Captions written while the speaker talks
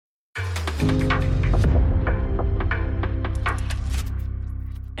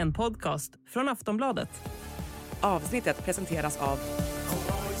en podcast från Aftonbladet. Avsnittet presenteras av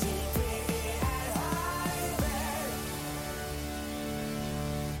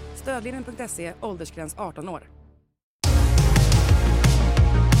Stödlinjen.se, åldersgräns 18 år.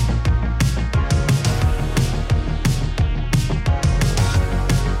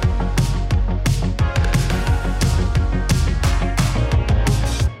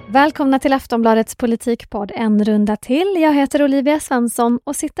 Välkomna till Aftonbladets politikpodd En runda till. Jag heter Olivia Svenson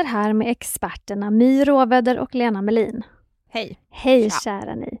och sitter här med experterna Rohwedder och Lena Mellin. Hej. Hej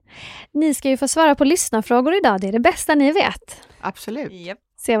kära ni. Ni ska ju få svara på lyssnarfrågor idag, det är det bästa ni vet. Absolut. Yep.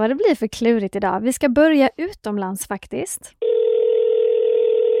 Se vad det blir för klurigt idag. Vi ska börja utomlands faktiskt.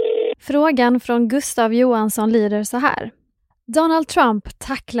 Frågan från Gustav Johansson lyder så här. Donald Trump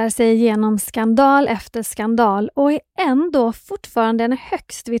tacklar sig igenom skandal efter skandal och är ändå fortfarande en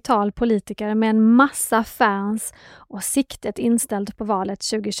högst vital politiker med en massa fans och siktet inställt på valet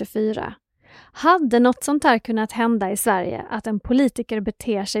 2024. Hade något sånt här kunnat hända i Sverige, att en politiker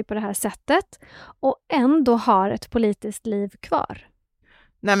beter sig på det här sättet och ändå har ett politiskt liv kvar?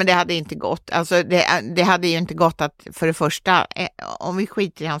 Nej, men det hade inte gått. Alltså det hade ju inte gått att, för det första, om vi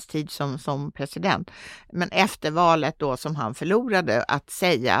skiter i hans tid som president, men efter valet då som han förlorade, att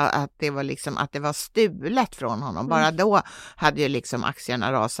säga att det var liksom att det var stulet från honom. Bara då hade ju liksom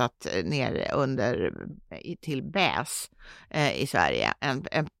aktierna rasat ner till bäs i Sverige.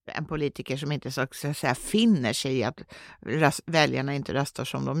 En politiker som inte så att säga finner sig i att väljarna inte röstar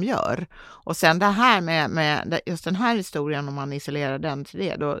som de gör. Och sen det här med just den här historien, om man isolerar den till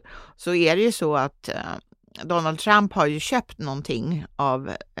det, då, så är det ju så att Donald Trump har ju köpt någonting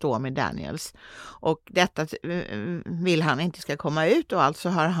av Stormy Daniels och detta vill han inte ska komma ut, och alltså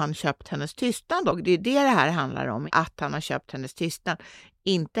har han köpt hennes tystnad, och det är det här handlar om, att han har köpt hennes tystnad.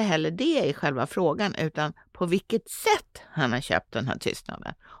 Inte heller det är själva frågan, utan på vilket sätt han har köpt den här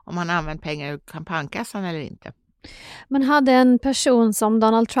tystnaden. Om han har använt pengar ur kampanjkassan eller inte. Men hade en person som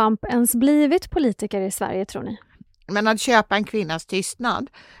Donald Trump ens blivit politiker i Sverige, tror ni? Men att köpa en kvinnas tystnad,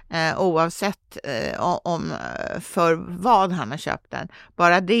 oavsett om för vad han har köpt den,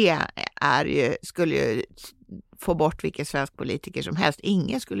 bara det skulle ju få bort vilken svensk politiker som helst.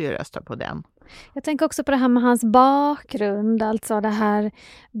 Ingen skulle ju rösta på den. Jag tänker också på det här med hans bakgrund, alltså det här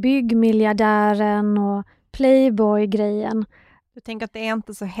byggmiljardären och Playboy-grejen. Du tänker att det är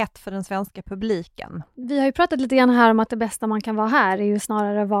inte så hett för den svenska publiken? Vi har ju pratat lite grann här om att det bästa man kan vara här är ju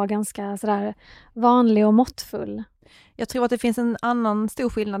snarare att vara ganska sådär vanlig och måttfull. Jag tror att det finns en annan stor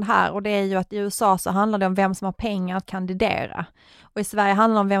skillnad här, och det är ju att i USA så handlar det om vem som har pengar att kandidera. Och i Sverige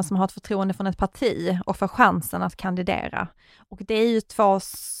handlar det om vem som har ett förtroende från ett parti och får chansen att kandidera. Och det är ju två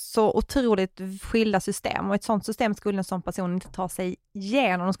så otroligt skilda system, och ett sådant system skulle en sån person inte ta sig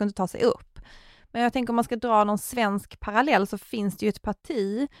igenom, de skulle inte ta sig upp. Men jag tänker om man ska dra någon svensk parallell, så finns det ju ett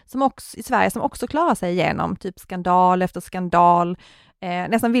parti som också, i Sverige, som också klarar sig igenom typ skandal efter skandal,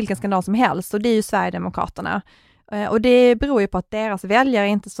 nästan vilken skandal som helst, och det är ju Sverigedemokraterna. Och det beror ju på att deras väljare är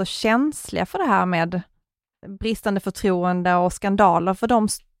inte så känsliga för det här med bristande förtroende och skandaler, för de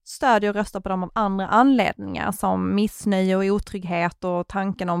stödjer och röstar på dem av andra anledningar, som missnöje och otrygghet och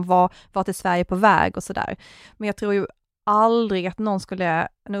tanken om vart är Sverige på väg och sådär. Men jag tror ju aldrig att någon skulle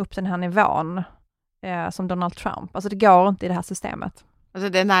nå upp den här nivån som Donald Trump. Alltså det går inte i det här systemet. Alltså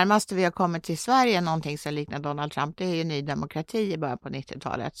det närmaste vi har kommit till Sverige, någonting som liknar Donald Trump, det är ju Ny demokrati i början på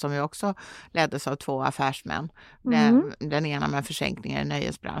 90-talet, som ju också leddes av två affärsmän. Den ena med försänkningar i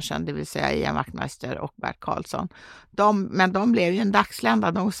nöjesbranschen, det vill säga Ian Wachtmeister och Bert Karlsson. Men de blev ju en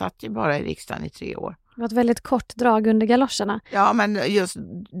dagslända, de satt ju bara i riksdagen i 3 år. Det var ett väldigt kort drag under galoscherna. Ja, men just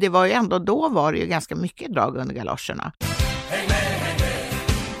det var ju ändå, då var det ju ganska mycket drag under galoscherna. Häng med,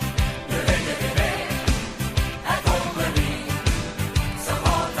 nu hänger vi med. Här kommer vi, som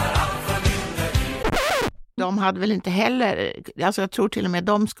hatar allt förmynderi. De hade väl inte heller, alltså jag tror till och med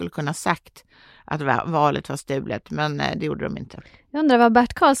de skulle kunna sagt att valet var stulet, men det gjorde de inte. Jag undrar vad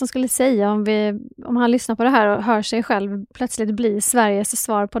Bert Karlsson skulle säga om han lyssnar på det här och hör sig själv plötsligt bli Sveriges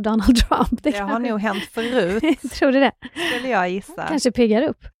svar på Donald Trump. Det har nog hänt förut. Tror du det? Skulle jag gissa. Kanske piggar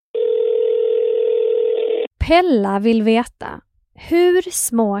upp. Pella vill veta, hur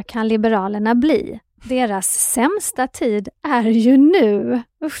små kan Liberalerna bli? Deras sämsta tid är ju nu.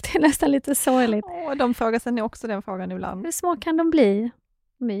 Usch, det är nästan lite sorgligt. De frågar sig nog också den frågan ibland. Hur små kan de bli?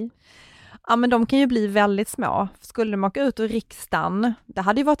 My? Ja, men de kan ju bli väldigt små. Skulle de åka ut ur riksdagen, det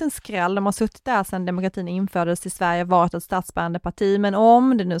hade ju varit en skräll. De har suttit där sedan demokratin infördes i Sverige, varit ett statsbärande parti. Men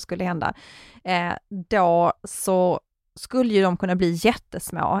om det nu skulle hända, då så skulle ju de kunna bli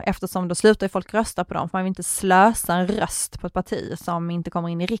jättesmå, eftersom då slutar folk rösta på dem, för man vill inte slösa en röst på ett parti som inte kommer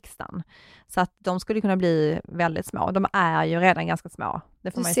in i riksdagen. Så att de skulle kunna bli väldigt små. De är ju redan ganska små.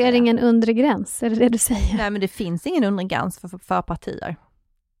 Det får Du man ju ser säga. ingen undre gräns, är det du säger? Nej, men det finns ingen undre gräns för partier.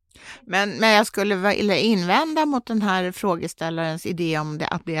 Men jag skulle vilja invända mot den här frågeställarens idé om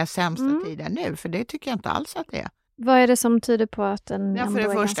att det är sämsta tiden nu, för det tycker jag inte alls att det är. Vad är det som tyder på att den Ja, ändå för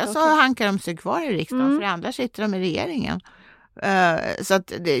det är första ganska så okej? hankar de sig kvar i riksdagen, för det andra sitter de i regeringen. Så att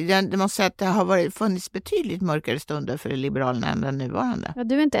det måste säga att det har funnits betydligt mörkare stunder för Liberalerna än den nuvarande. Ja,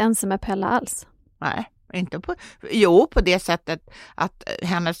 du är inte ensam med Pella alls. Nej, inte på det sättet att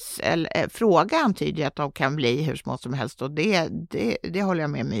hennes fråga antyder att de kan bli hur små som helst, och det håller jag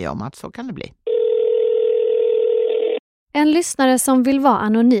med mig om att så kan det bli. En lyssnare som vill vara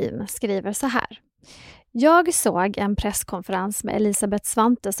anonym skriver så här. Jag såg en presskonferens med Elisabeth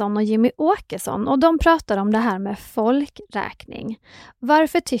Svantesson och Jimmy Åkesson och de pratar om det här med folkräkning.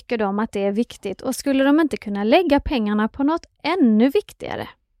 Varför tycker de att det är viktigt och skulle de inte kunna lägga pengarna på något ännu viktigare?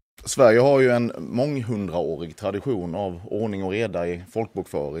 Sverige har ju en månghundraårig tradition av ordning och reda i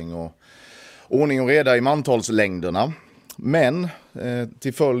folkbokföring och ordning och reda i mantalslängderna. Men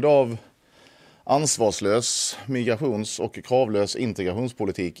till följd av ansvarslös migrations- och kravlös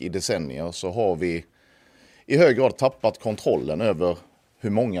integrationspolitik i decennier så har vi i hög grad tappat kontrollen över hur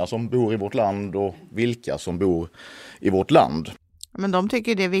många som bor i vårt land och vilka som bor i vårt land. Men de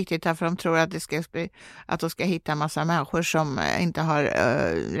tycker det är viktigt därför de tror att de ska hitta en massa människor som inte har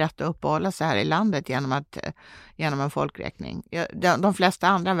rätt att uppehålla sig här i landet genom en folkräkning. De flesta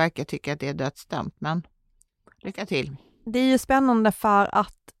andra verkar tycka att det är dödsdömt, men lycka till. Det är ju spännande för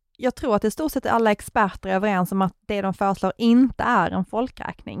att jag tror att i stort sett alla experter är överens om att det de föreslår inte är en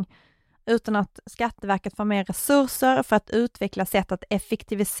folkräkning, utan att Skatteverket får mer resurser för att utveckla sätt att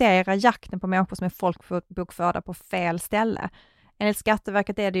effektivisera jakten på människor som är folkbokförda på fel ställe. Enligt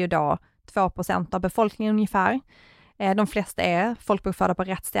Skatteverket är det ju då 2% av befolkningen ungefär. De flesta är folkbokförda på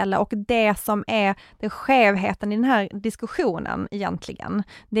rätt ställe, och det som är den skevheten i den här diskussionen egentligen,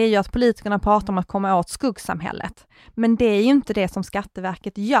 det är ju att politikerna pratar om att komma åt skuggsamhället. Men det är ju inte det som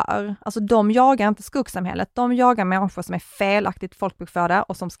Skatteverket gör. Alltså de jagar inte skuggsamhället, de jagar människor som är felaktigt folkbokförda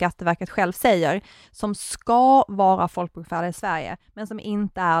och som Skatteverket själv säger, som ska vara folkbokförda i Sverige, men som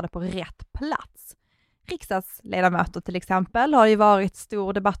inte är det på rätt plats. Riksdagsledamöter till exempel har ju varit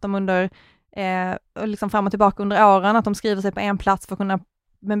stor debatt om under liksom fram och tillbaka under åren, att de skriver sig på en plats för att kunna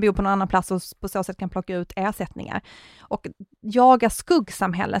men bor på någon annan plats och på så sätt kan plocka ut ersättningar. Och jaga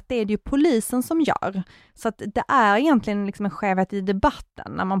skuggsamhället, det är det ju polisen som gör. Så att det är egentligen liksom en skevhet i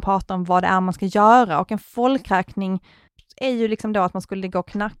debatten när man pratar om vad det är man ska göra, och en folkräkning är ju liksom då att man skulle gå och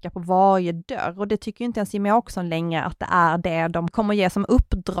knacka på varje dörr, och det tycker ju inte ens Jimmy Åkesson längre att det är det de kommer ge som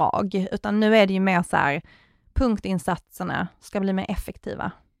uppdrag, utan nu är det ju mer så här, punktinsatserna ska bli mer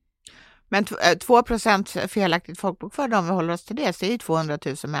effektiva. Men 2% felaktigt folkbokförda, om vi håller oss till det, så är ju 200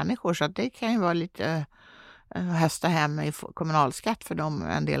 000 människor, så att det kan ju vara lite hösta hem i kommunalskatt för dem,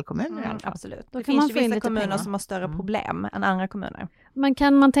 en del kommuner. Absolut. Då Det kan man finns få ju in vissa lite kommuner pengar. som har större problem än andra kommuner. Men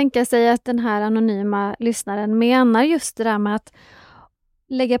kan man tänka sig att den här anonyma lyssnaren menar just det där med att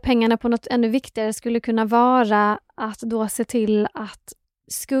lägga pengarna på något ännu viktigare skulle kunna vara att då se till att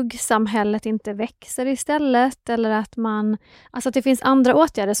skuggsamhället inte växer istället, eller att att det finns andra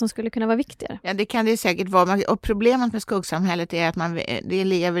åtgärder som skulle kunna vara viktigare? Ja, det kan det säkert vara. Och problemet med skuggsamhället är att det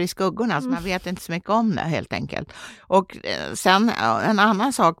lever i skuggorna, så man vet inte så mycket om det helt enkelt. Och sen en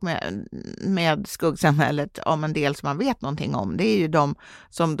annan sak med skuggsamhället, om en del som man vet någonting om, det är ju de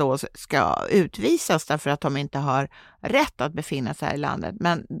som då ska utvisas därför att de inte har rätt att befinna sig här i landet.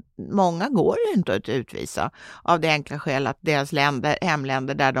 Men många går ju inte att utvisa av det enkla skäl att deras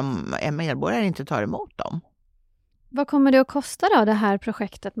hemländer där de är medborgare inte tar emot dem. Vad kommer det att kosta då, det här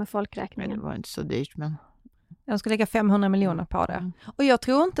projektet med folkräkningen? Det var inte så dyrt, men... Jag ska lägga 500 miljoner på det. Och jag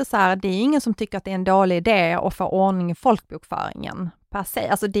tror inte så här, det är ingen som tycker att det är en dålig idé att få ordning i folkbokföringen per se.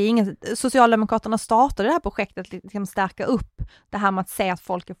 Alltså det är ingen, Socialdemokraterna startade det här projektet liksom stärka upp det här med att se att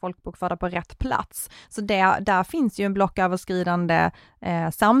folk är folkbokförda på rätt plats. Så där finns ju en blocköverskridande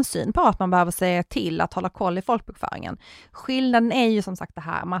samsyn på att man behöver se till att hålla koll i folkbokföringen. Skillnaden är ju som sagt det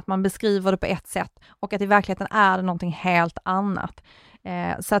här med att man beskriver det på ett sätt och att i verkligheten är det någonting helt annat.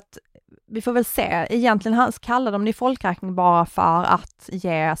 Så att vi får väl se. Egentligen kallar de det folkräkning bara för att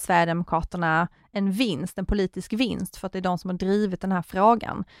ge Sverigedemokraterna en politisk vinst, för att det är de som har drivit den här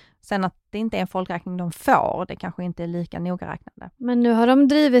frågan. Sen att det inte är en folkräkning de får, det kanske inte är lika nogräknande. Men nu har de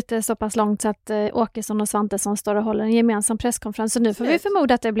drivit det så pass långt så att Åkesson och Svantesson står och håller en gemensam presskonferens, så nu får vi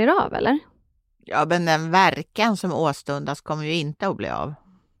förmoda att det blir av, eller? Ja, men den verkan som åstundas kommer ju inte att bli av.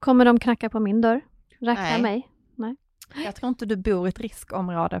 Kommer de knacka på min dörr? Räkna Nej. mig? Nej. Jag tror inte du bor i ett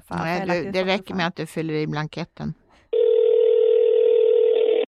riskområde för Nej, det räcker med att du fyller i blanketten.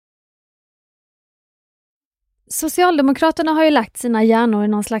 Socialdemokraterna har ju lagt sina hjärnor i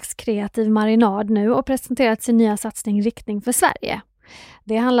någon slags kreativ marinad nu och presenterat sin nya satsning Riktning för Sverige.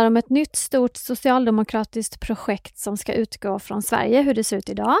 Det handlar om ett nytt stort socialdemokratiskt projekt som ska utgå från Sverige, hur det ser ut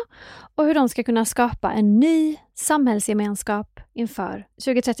idag, och hur de ska kunna skapa en ny samhällsgemenskap inför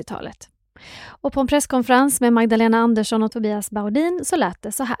 2030-talet. Och på en presskonferens med Magdalena Andersson och Tobias Baudin så lät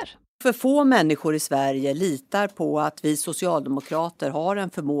det så här. För få människor i Sverige litar på att vi socialdemokrater har en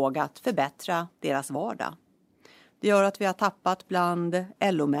förmåga att förbättra deras vardag. Det gör att vi har tappat bland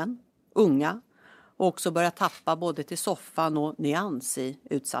LO-män, unga, och också börjat tappa både till soffan och nyans i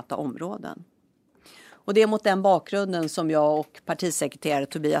utsatta områden. Och det är mot den bakgrunden som jag och partisekreterare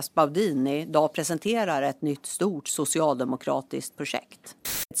Tobias Baudin idag presenterar ett nytt stort socialdemokratiskt projekt.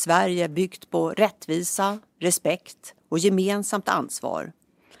 Ett Sverige byggt på rättvisa, respekt och gemensamt ansvar.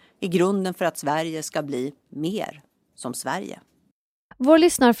 I grunden för att Sverige ska bli mer som Sverige. Vår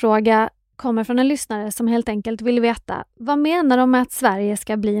lyssnarfråga kommer från en lyssnare som helt enkelt vill veta vad menar de med att Sverige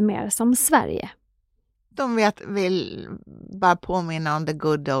ska bli mer som Sverige? De vill bara påminna om the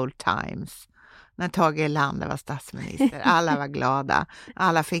good old times. När Tage Erlander var statsminister. Alla var glada.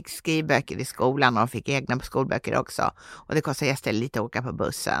 Alla fick skrivböcker i skolan och fick egna skolböcker också. Och det kostade gäster lite att åka på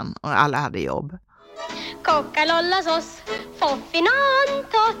bussen. Och alla hade jobb. Kockalollasås,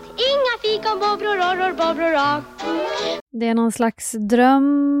 foffinantot, inga fikon, bobrororor, bobrora. Det är någon slags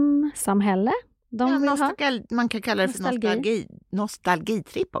drömsamhälle de vill ha. Man kan kalla det för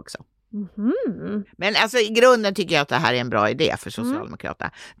nostalgitripp också. Mm-hmm. Men alltså i grunden tycker jag att det här är en bra idé för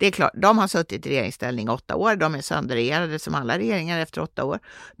Socialdemokraterna. Det är klart, de har suttit i regeringsställning 8 år. De är sönderregerade som alla regeringar efter 8 år.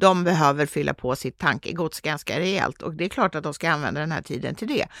 De behöver fylla på sitt tankegods ganska rejält. Och det är klart att de ska använda den här tiden till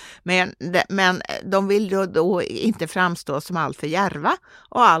det. Men de vill då inte framstå som allt för djärva.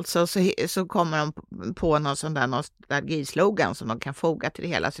 Och alltså så kommer de på någon sån där nostalgislogan som de kan foga till det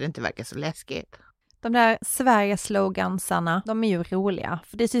hela så det inte verkar så läskigt. De där Sverige-slogansarna, de är ju roliga,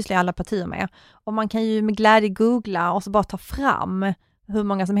 för det sysslar alla partier med. Och man kan ju med glädje googla och så bara ta fram hur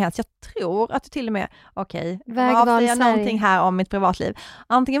många som helst. Jag tror att det till och med, avslöja någonting här om mitt privatliv.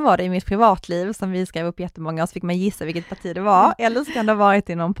 Antingen var det i mitt privatliv som vi skrev upp jättemånga och så fick man gissa vilket parti det var, eller så kan det ha varit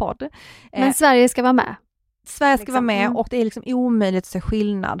i någon podd. Men Sverige ska vara med? Sverige ska vara med och det är liksom omöjligt att se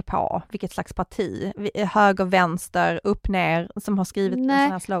skillnad på vilket slags parti, höger, vänster, upp, ner som har skrivit en sån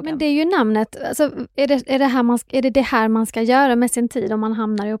här slogan. Men det är ju namnet, alltså, är det här man ska göra med sin tid om man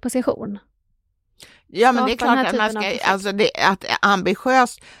hamnar i opposition? Ja, men det är klart att man ska, alltså att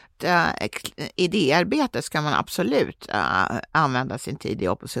ambitiöst idéarbete ska man absolut använda sin tid i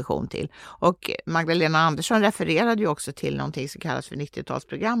opposition till. Och Magdalena Andersson refererade ju också till någonting som kallas för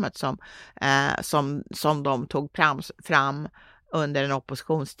 90-talsprogrammet som de tog fram under en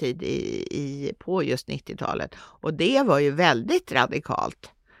oppositionstid på just 90-talet. Och det var ju väldigt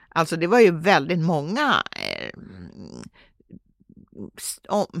radikalt. Alltså det var ju väldigt många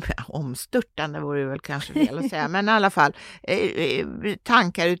omstörtande vore det väl kanske fel att säga, men i alla fall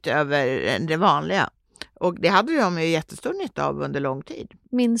tankar utöver det vanliga. Och det hade de ju jättestor nytta av under lång tid.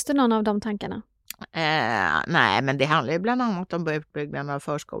 Minns du någon av de tankarna? Nej, men det handlar ju bland annat om utbyggnaden av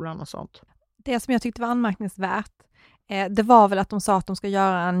förskolan och sånt. Det som jag tyckte var anmärkningsvärt, det var väl att de sa att de ska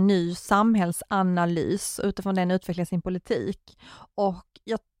göra en ny samhällsanalys utifrån den utveckla sin politik. Och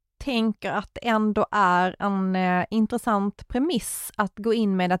jag tänker att det ändå är en intressant premiss att gå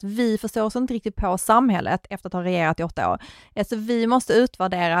in med att vi förstår oss inte riktigt på samhället efter att ha regerat i 8 år. Så vi måste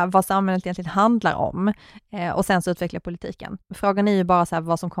utvärdera vad samhället egentligen handlar om och sen så utveckla politiken. Frågan är ju bara så här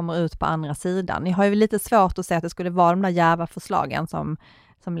vad som kommer ut på andra sidan. Ni har ju lite svårt att säga att det skulle vara de där jävla förslagen som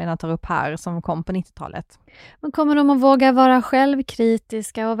Lena tar upp här, som kom på 90-talet. Men kommer de att våga vara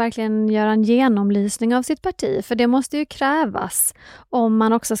självkritiska och verkligen göra en genomlysning av sitt parti? För det måste ju krävas om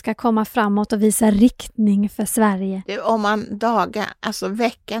man också ska komma framåt och visa riktning för Sverige. Om man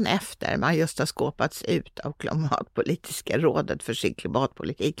veckan efter man just har skåpats ut av klimatpolitiska rådet för sin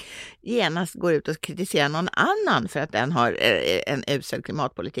klimatpolitik genast går ut och kritiserar någon annan för att den har en usel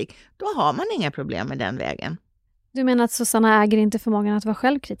klimatpolitik, då har man inga problem med den vägen. Du menar att sossarna äger inte förmågan att vara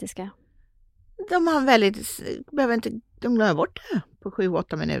självkritiska? De glömmer bort det på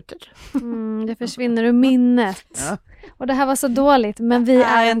 7-8 minuter. Det försvinner ur minnet. Ja. Och det här var så dåligt, men vi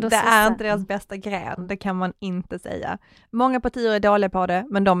är ändå sossar. Det är inte deras bästa gren, det kan man inte säga. Många partier är dåliga på det,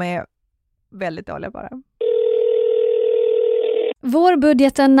 men de är väldigt dåliga på det.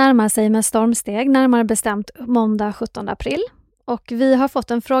 Vårbudgeten närmar sig med stormsteg, närmare bestämt måndag 17 april. Och vi har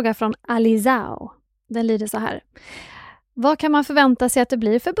fått en fråga från Alizao. Den lyder så här. Vad kan man förvänta sig att det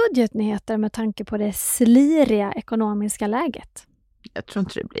blir för budgetnyheter med tanke på det sliriga ekonomiska läget? Jag tror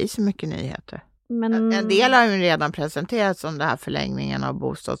inte det blir så mycket nyheter. Men... En del har ju redan presenterats om det här förlängningen av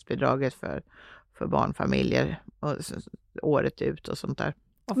bostadsbidraget för barnfamiljer och året ut och sånt där.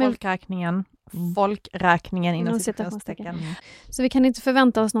 Och folkräkningen inom citationstecken. Så vi kan inte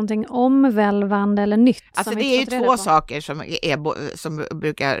förvänta oss någonting omvälvande eller nytt? Alltså det är ju två saker som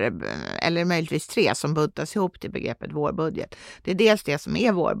brukar, eller möjligtvis tre, som buntas ihop till begreppet vårbudget. Det är dels det som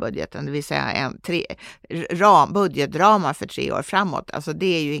är vårbudgeten, det vill säga budgetramar för 3 år framåt. Alltså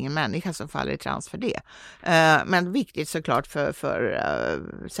det är ju ingen människa som faller i trans för det. Men viktigt såklart för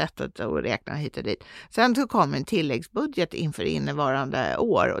sättet att räkna hit och dit. Sen så kommer en tilläggsbudget inför innevarande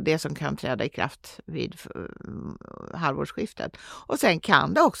år och det som kan träda i kraft vid halvårsskiftet. Och sen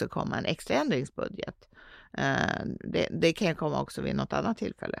kan det också komma en extra ändringsbudget. Det kan komma också vid något annat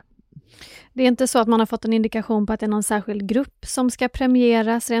tillfälle. Det är inte så att man har fått en indikation på att det är någon särskild grupp som ska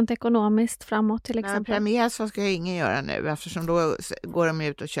premieras rent ekonomiskt framåt till exempel? Premieras ska ingen göra nu eftersom då går de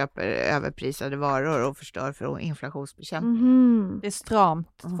ut och köper överprisade varor och förstör för inflationsbekämpningen. Det är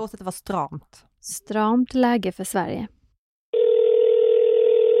stramt. Det fortsätter vara stramt. Stramt läge för Sverige.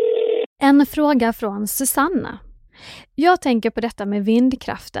 En fråga från Susanna. Jag tänker på detta med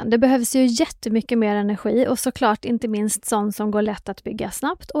vindkraften. Det behövs ju jättemycket mer energi och såklart inte minst sån som går lätt att bygga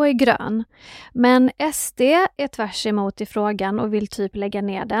snabbt och är grön. Men SD är tvärs emot i frågan och vill typ lägga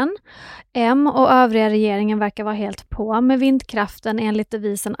ner den. M och övriga regeringen verkar vara helt på med vindkraften enligt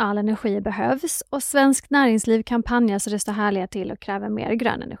devisen all energi behövs och svenskt näringsliv kampanjar så det står härliga till och kräver mer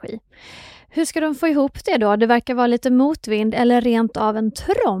grön energi. Hur ska de få ihop det då? Det verkar vara lite motvind eller rent av en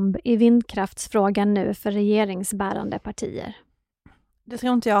tromb i vindkraftsfrågan nu för regeringsbärande partier. Det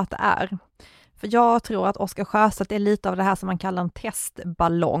tror inte jag att det är. För jag tror att Oskar Sjöstedt är lite av det här som man kallar en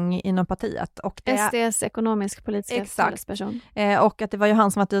testballong inom partiet. Och det SDs ekonomisk-politiska talesperson. Och att det var ju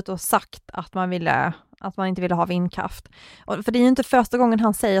han som varit ute och sagt att man inte ville ha vindkraft. Och för det är ju inte första gången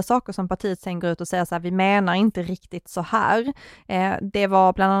han säger saker som partiet sen går ut och säger så här, vi menar inte riktigt så här. Det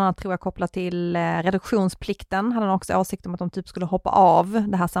var bland annat, tror jag, kopplat till reduktionsplikten. Han hade också åsikt om att de typ skulle hoppa av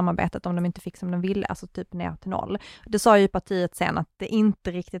det här samarbetet om de inte fick som de ville, alltså typ ner till 0. Det sa ju partiet sen att det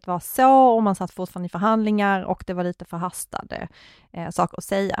inte riktigt var så och man satt fortfarande i förhandlingar och det var lite förhastade saker att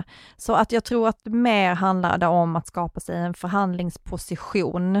säga. Så att jag tror att mer handlade om att skapa sig en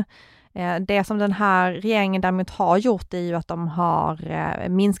förhandlingsposition. Det som den här regeringen däremot har gjort är ju att de har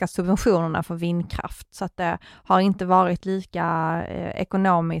minskat subventionerna för vindkraft så att det har inte varit lika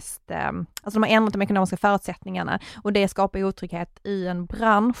ekonomiskt, alltså de har ändrat de ekonomiska förutsättningarna och det skapar otrygghet i en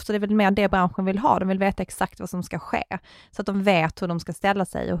bransch, så det är väl mer det branschen vill ha. De vill veta exakt vad som ska ske så att de vet hur de ska ställa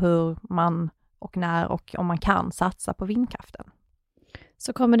sig och hur man och när och om man kan satsa på vindkraften.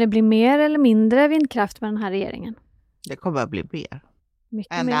 Så kommer det bli mer eller mindre vindkraft med den här regeringen? Det kommer att bli mer.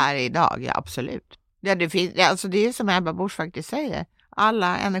 Mycket än mer. det är idag, ja absolut. Ja, det är som Ebba Busch faktiskt säger.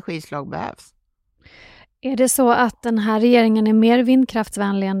 Alla energislag behövs. Är det så att den här regeringen är mer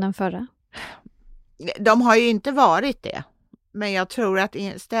vindkraftsvänlig än den förra? De har ju inte varit det. Men jag tror att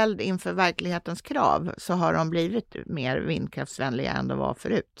ställd inför verklighetens krav så har de blivit mer vindkraftsvänliga än de var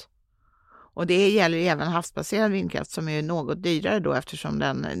förut. Och det gäller ju även havsbaserad vindkraft som är något dyrare då eftersom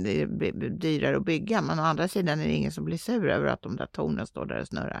den är dyrare att bygga. Men å andra sidan är det ingen som blir sur över att de där tornen står där och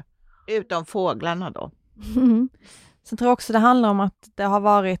snurrar. Utom fåglarna då. Mm. Sen tror jag också det handlar om att det har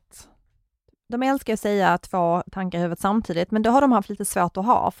varit... De älskar att säga 2 tankar i huvudet samtidigt, men det har de haft lite svårt att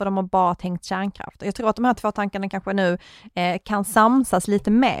ha för de har bara tänkt kärnkraft. Och jag tror att de här 2 tankarna kanske nu kan samsas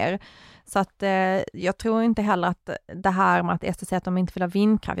lite mer. Så att jag tror inte heller att det här med att SD säger att de inte vill ha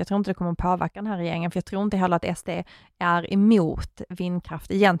vindkraft, jag tror inte det kommer att påverka den här regeringen, för jag tror inte heller att SD är emot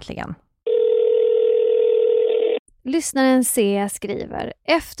vindkraft egentligen. Lyssnaren C skriver,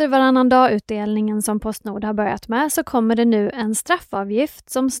 efter varannan dag-utdelningen som Postnord har börjat med så kommer det nu en straffavgift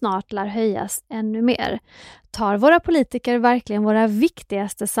som snart lär höjas ännu mer. Tar våra politiker verkligen våra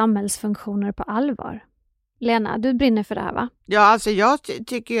viktigaste samhällsfunktioner på allvar? Lena, du brinner för det här va? Ja, alltså jag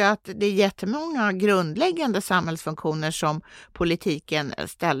tycker ju att det är jättemånga grundläggande samhällsfunktioner som politiken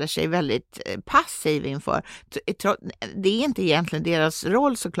ställer sig väldigt passiv inför. Det är inte egentligen deras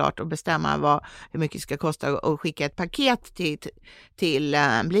roll såklart att bestämma hur mycket det ska kosta att skicka ett paket till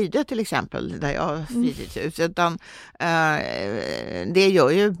Blidö till exempel, där jag har fritidshus, utan det gör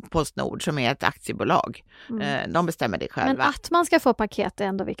ju Postnord som är ett aktiebolag. De bestämmer det själva. Men att man ska få paket är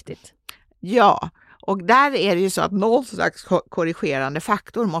ändå viktigt. Ja, Och där är det ju så att någon slags korrigerande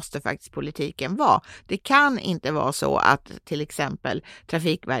faktor måste faktiskt politiken vara. Det kan inte vara så att till exempel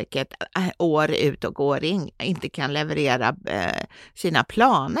Trafikverket år ut och år in inte kan leverera sina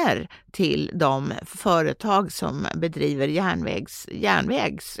planer till de företag som bedriver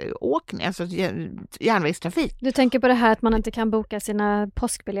järnvägsåkning, alltså järnvägstrafik. Du tänker på det här att man inte kan boka sina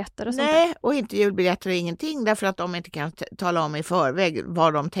påskbiljetter och sånt? Nej, och inte julbiljetter och ingenting, därför att de inte kan tala om i förväg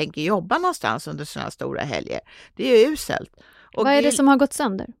var de tänker jobba någonstans under sådana stora helger. Det är ju uselt. Och vad är det som har gått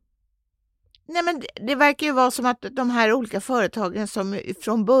sönder? Nej, men det verkar ju vara som att de här olika företagen som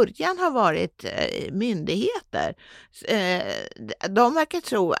från början har varit myndigheter, de verkar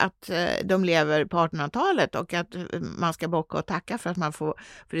tro att de lever på 1800-talet och att man ska bocka och tacka för att man får,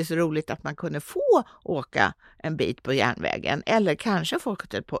 för det är så roligt att man kunde få åka en bit på järnvägen eller kanske få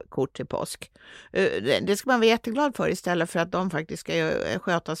ett kort till påsk. Det ska man vara jätteglad för istället för att de faktiskt ska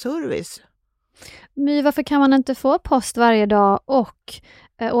sköta service. My, varför kan man inte få post varje dag och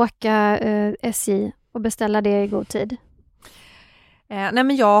åka SJ och beställa det i god tid? Nej,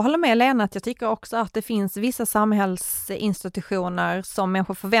 men jag håller med Lena att jag tycker också att det finns vissa samhällsinstitutioner som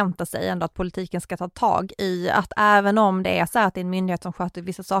människor förväntar sig ändå att politiken ska ta tag i. Att även om det är så att det är en myndighet som sköter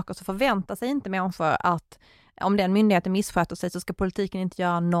vissa saker så förväntar sig inte människor att om den myndigheten missköter sig så ska politiken inte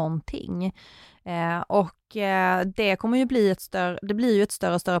göra någonting. Det kommer ju bli ett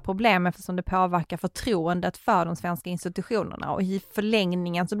större problem eftersom det påverkar förtroendet för de svenska institutionerna, och i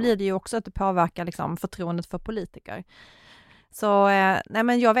förlängningen så blir det ju också att det påverkar liksom förtroendet för politiker. Så nej,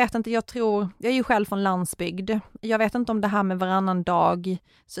 men jag vet inte, jag är ju själv från landsbygd. Jag vet inte om det här med varannan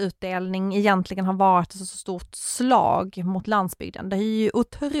dags utdelning egentligen har varit ett så stort slag mot landsbygden. Det är ju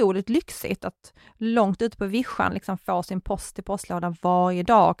otroligt lyxigt att långt ut på vischan liksom få sin post i postlådan varje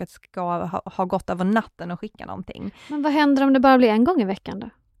dag och att det ska ha gått över natten och skicka någonting. Men vad händer om det bara blir en gång i veckan då?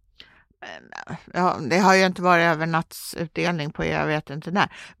 Ja, det har ju inte varit övernattsutdelning på jag vet inte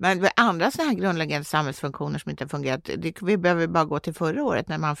när. Men andra sådana här grundläggande samhällsfunktioner som inte fungerat, vi behöver bara gå till förra året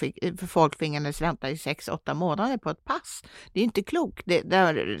när folk tvingades vänta i 6-8 månader på ett pass. Det är inte klokt.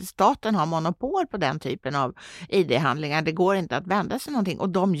 Där staten har monopol på den typen av ID-handlingar. Det går inte att vända sig någonting och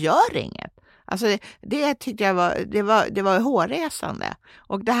de gör inget. Alltså det tyckte jag var hårresande.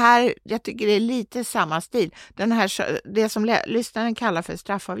 Och det här, jag tycker det är lite samma stil. Det som lyssnaren kallar för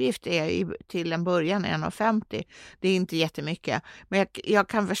straffavgift är till en början 1,50. Det är inte jättemycket. Men jag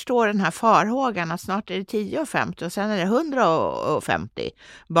kan förstå den här farhågan att snart är det 10,50 och sen är det 150.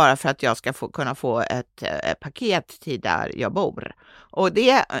 Bara för att jag ska kunna få ett paket till där jag bor. Och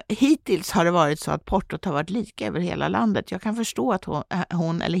hittills har det varit så att portot har varit lika över hela landet. Jag kan förstå att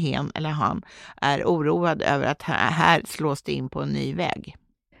hon eller hen eller han är oroad över att här slås det in på en ny väg.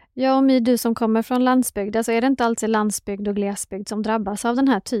 Ja, och du som kommer från landsbygd, alltså är det inte alltid landsbygd och glesbygd som drabbas av den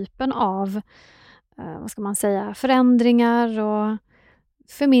här typen av förändringar och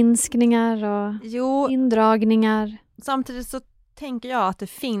förminskningar och indragningar? Samtidigt så tänker jag att det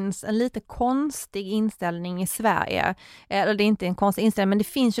finns en lite konstig inställning i Sverige. Eller det är inte en konstig inställning, men det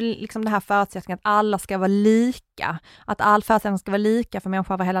finns ju liksom det här förutsättningen att alla ska vara lika. Att all förutsättning ska vara lika för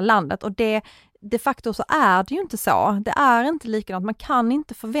människor över hela landet. Och de facto så är det ju inte så. Det är inte likadant. Man kan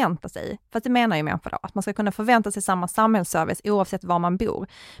inte förvänta sig, för att det menar ju människor då, att man ska kunna förvänta sig samma samhällsservice oavsett var man bor.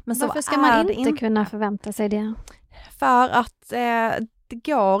 Men varför ska man inte kunna förvänta sig det? För att det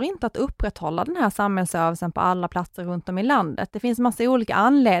går inte att upprätthålla den här samhällsservicen på alla platser runt om i landet. Det finns massa olika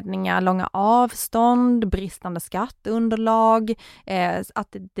anledningar, långa avstånd, bristande skatteunderlag,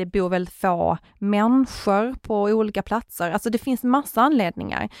 att det bor väldigt få människor på olika platser. Alltså det finns massa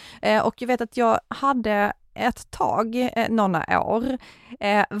anledningar. Och jag vet att jag hade ett tag, några år,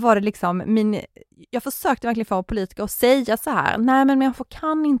 var det liksom jag försökte verkligen få politiker att säga så här: nej, men människor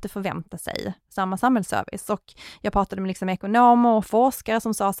kan inte förvänta sig samma samhällsservice. Och jag pratade med liksom ekonomer och forskare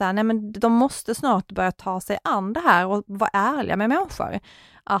som sa så här: nej, men de måste snart börja ta sig an det här och vara ärliga med människor.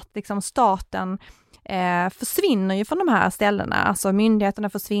 Att liksom staten försvinner ju från de här ställena. Alltså myndigheterna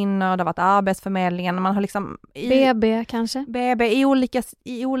försvinner, det har varit arbetsförmedlingen, man har liksom BB kanske? BB,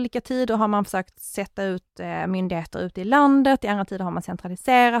 i olika tider har man försökt sätta ut myndigheter ute i landet, i andra tider har man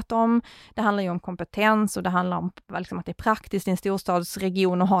centraliserat dem. Det handlar ju om kompetens och det handlar om liksom att det är praktiskt i en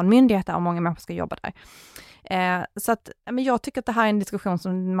storstadsregion att ha en myndighet där och många människor ska jobba där. Så att, men jag tycker att det här är en diskussion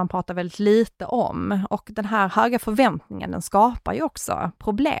som man pratar väldigt lite om, och den här höga förväntningen, den skapar ju också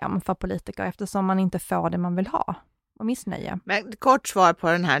problem för politiker eftersom man inte får det man vill ha och missnöje. Men kort svar på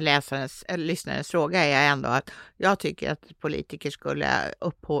den här lyssnarens fråga är ändå att jag tycker att politiker skulle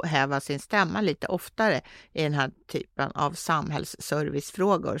upphäva sin stämma lite oftare i den här typen av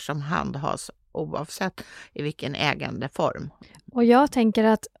samhällsservicefrågor som handhas oavsett i vilken ägandeform. Och jag tänker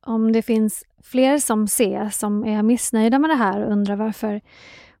att om det finns fler som är missnöjda med det här och undrar varför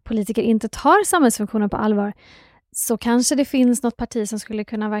politiker inte tar samhällsfunktioner på allvar, så kanske det finns något parti som skulle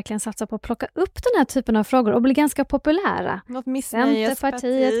kunna verkligen satsa på att plocka upp den här typen av frågor och bli ganska populära. Något missnöjesparti.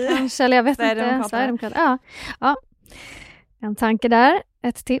 Centerpartiet kanske, eller jag vet inte. Sverigedemokraterna. Ja. En tanke där,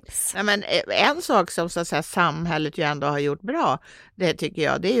 ett tips. Ja, men en sak som så att säga, samhället ju ändå har gjort bra, det tycker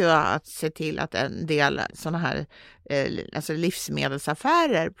jag, det är ju att se till att en del sådana här alltså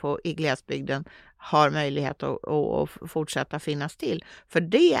livsmedelsaffärer i glesbygden har möjlighet att fortsätta finnas till. För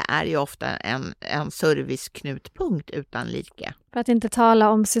det är ju ofta en serviceknutpunkt utan like. För att inte tala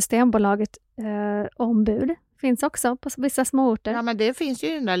om Systembolaget ombud. Finns också på vissa småorter. Ja, men det finns ju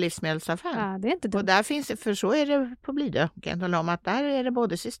i den där livsmedelsaffären. Ja, det är inte dumt. Och där finns, för så är det på Blidö, kan jag tala om, att där är det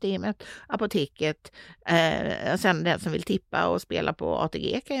både systemet, apoteket, och sen den som vill tippa och spela på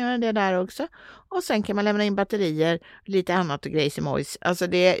ATG kan göra det där också. Och sen kan man lämna in batterier, lite annat och grejs i mojs. Alltså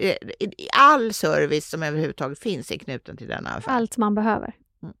det är all service som överhuvudtaget finns är knuten till denna affär. Allt man behöver.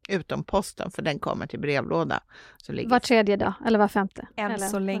 Utom posten, för den kommer till brevlåda. Var tredje dag, eller var femte. Än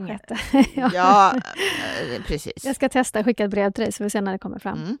så länge. Ja, precis. Jag ska testa att skicka ett brev till dig så vi ser när det kommer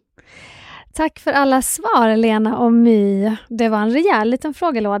fram. Tack för alla svar, Lena och My. Det var en rejäl liten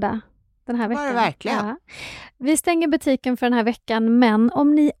frågelåda den här veckan. Var det verkligen? Ja. Vi stänger butiken för den här veckan, men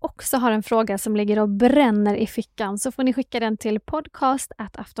om ni också har en fråga som ligger och bränner i fickan så får ni skicka den till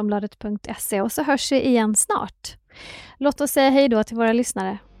podcast@aftonbladet.se och så hörs vi igen snart. Låt oss säga hej då till våra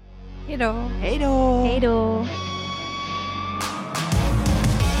lyssnare. Hej då. Hej då. Hej då.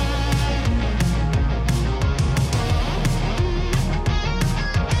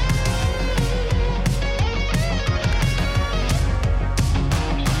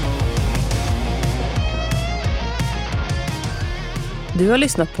 Du har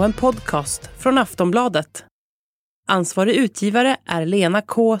lyssnat på en podcast från Aftonbladet. Ansvarig utgivare är Lena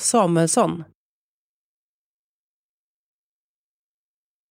K. Samuelsson.